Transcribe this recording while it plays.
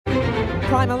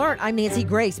Crime Alert, I'm Nancy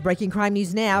Grace. Breaking crime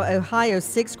news now. Ohio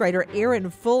sixth grader Aaron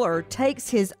Fuller takes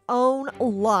his own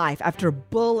life after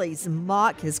bullies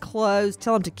mock his clothes,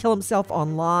 tell him to kill himself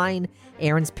online.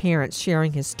 Aaron's parents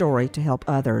sharing his story to help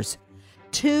others.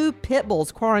 2 pit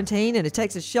bulls quarantined in a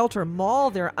Texas shelter maul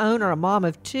their owner, a mom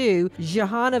of 2,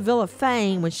 Johanna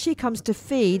Villafane, when she comes to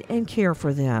feed and care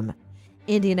for them.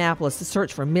 Indianapolis, the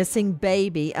search for missing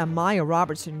baby Amaya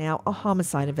Robertson, now a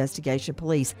homicide investigation.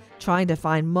 Police trying to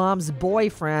find mom's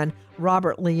boyfriend,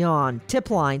 Robert Leon.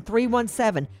 Tip line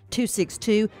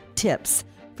 317-262-TIPS.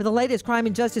 For the latest crime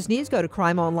and justice news, go to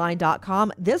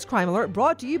crimeonline.com. This Crime Alert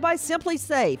brought to you by Simply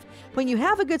Safe. When you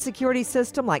have a good security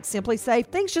system like Simply Safe,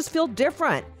 things just feel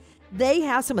different. They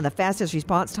have some of the fastest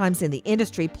response times in the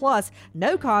industry, plus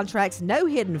no contracts, no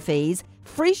hidden fees,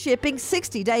 free shipping,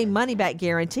 60-day money-back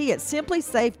guarantee at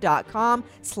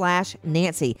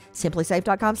simplysafe.com/Nancy.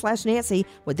 Simplysafe.com/Nancy.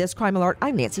 With this Crime Alert,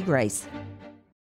 I'm Nancy Grace.